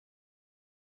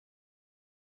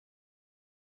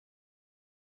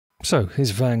So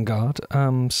here's Vanguard.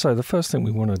 So the first thing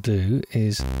we want to do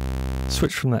is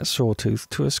switch from that sawtooth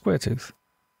to a square tooth.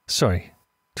 Sorry,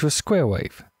 to a square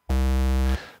wave.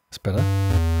 That's better.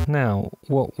 Now,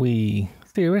 what we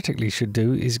theoretically should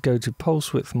do is go to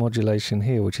pulse width modulation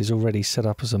here, which is already set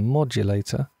up as a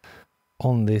modulator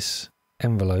on this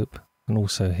envelope and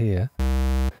also here.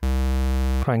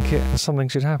 Crank it and something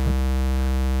should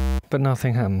happen. But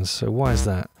nothing happens, so why is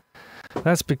that?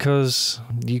 That's because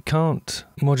you can't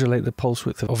modulate the pulse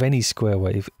width of any square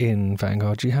wave in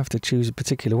Vanguard. You have to choose a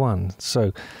particular one.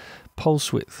 So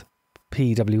pulse width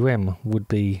PWM would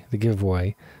be the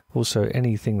giveaway. Also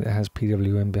anything that has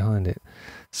PWM behind it.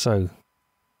 So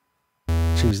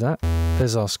choose that.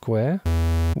 There's our square,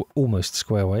 almost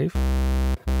square wave.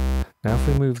 Now if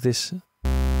we move this,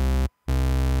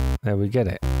 there we get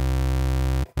it.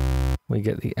 We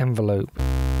get the envelope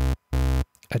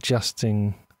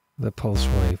adjusting the pulse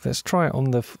wave. Let's try it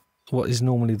on the what is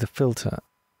normally the filter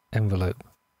envelope.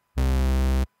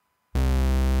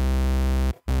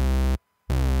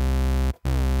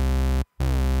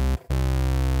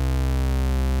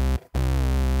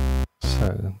 So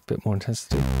a bit more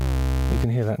intensity. You can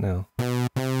hear that now.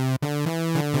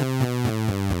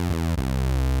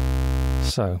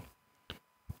 So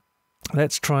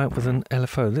let's try it with an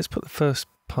LFO. Let's put the first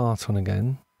part on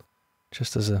again,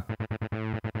 just as a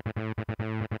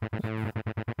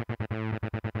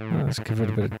let's give it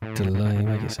a bit of delay,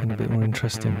 make it sound a bit more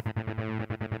interesting.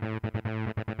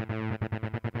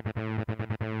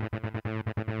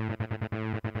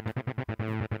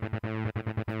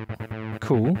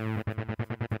 Cool.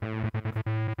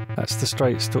 That's the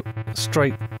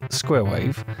straight square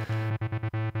wave.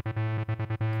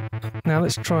 Now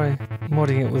let's try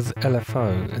modding it with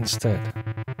LFO instead.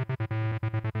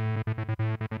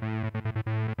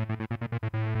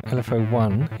 LFO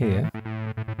 1 here.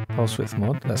 Pulse width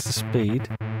mod, that's the speed.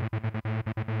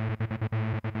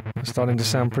 It's starting to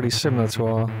sound pretty similar to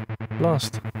our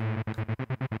last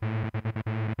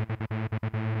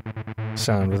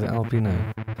sound with the albino.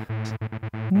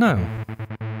 No.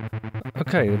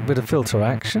 Okay, a bit of filter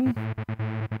action.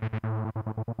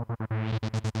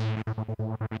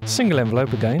 Single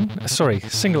envelope again. Sorry,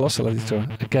 single oscillator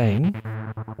again.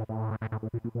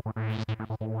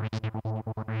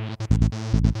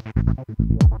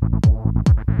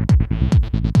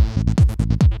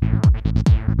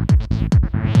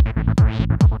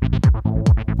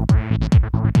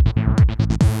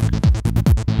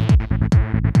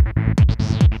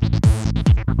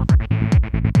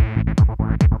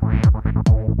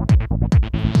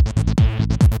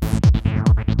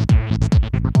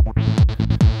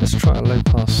 Let's try a low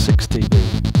pass 6 dB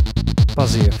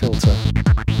buzzier filter.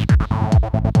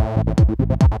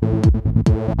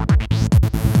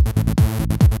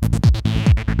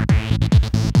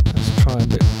 Let's try a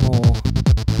bit more.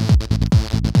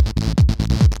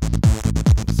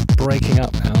 It's breaking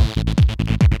up now.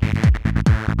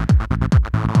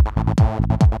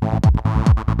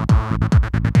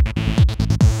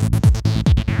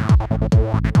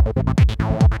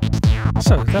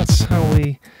 So that's how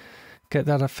we get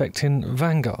that effect in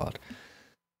Vanguard.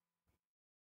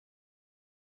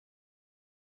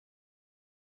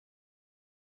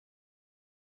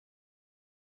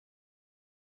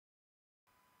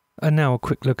 And now a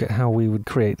quick look at how we would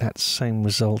create that same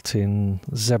result in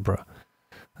Zebra.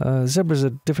 Zebra is a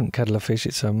different kettle of fish.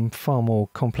 It's a far more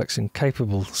complex and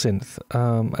capable synth,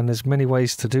 and there's many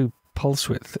ways to do pulse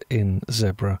width in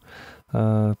Zebra.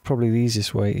 Probably the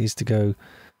easiest way is to go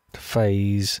to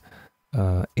phase,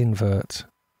 invert,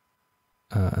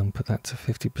 and put that to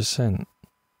 50%.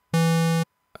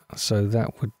 So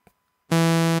that would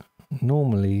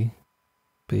normally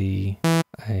be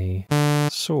a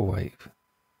saw wave.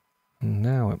 And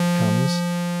now it becomes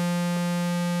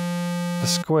a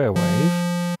square wave.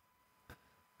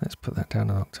 Let's put that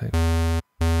down an octave.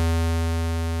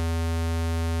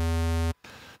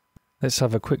 Let's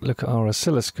have a quick look at our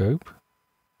oscilloscope.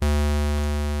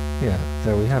 Yeah,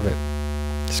 there we have it.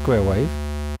 Square wave.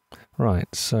 Right,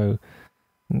 so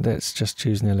let's just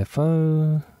choose an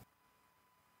LFO,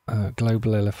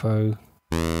 global LFO.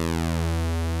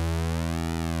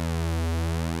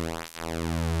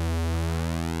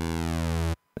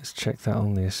 Let's check that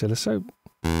on the oscilloscope.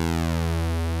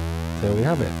 There we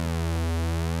have it.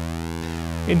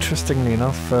 Interestingly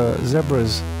enough,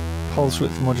 Zebra's pulse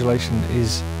width modulation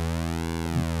is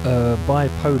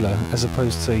bipolar as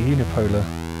opposed to unipolar.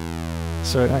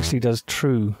 So it actually does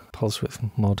true pulse width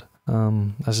mod,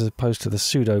 as opposed to the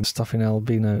pseudo stuff in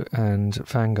Albino and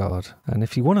Vanguard. And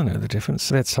if you want to know the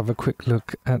difference, let's have a quick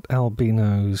look at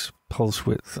Albino's pulse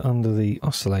width under the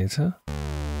oscillator.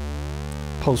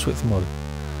 Pulse width mod.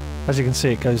 As you can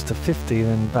see, it goes to 50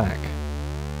 then back.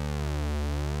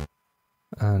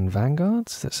 And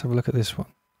Vanguards, let's have a look at this one.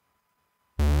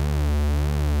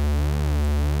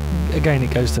 Again,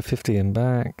 it goes to 50 and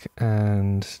back,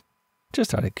 and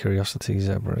just out of curiosity,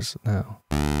 Zebras now.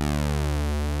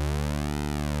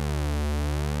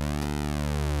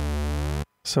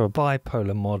 So a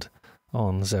bipolar mod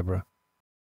on Zebra.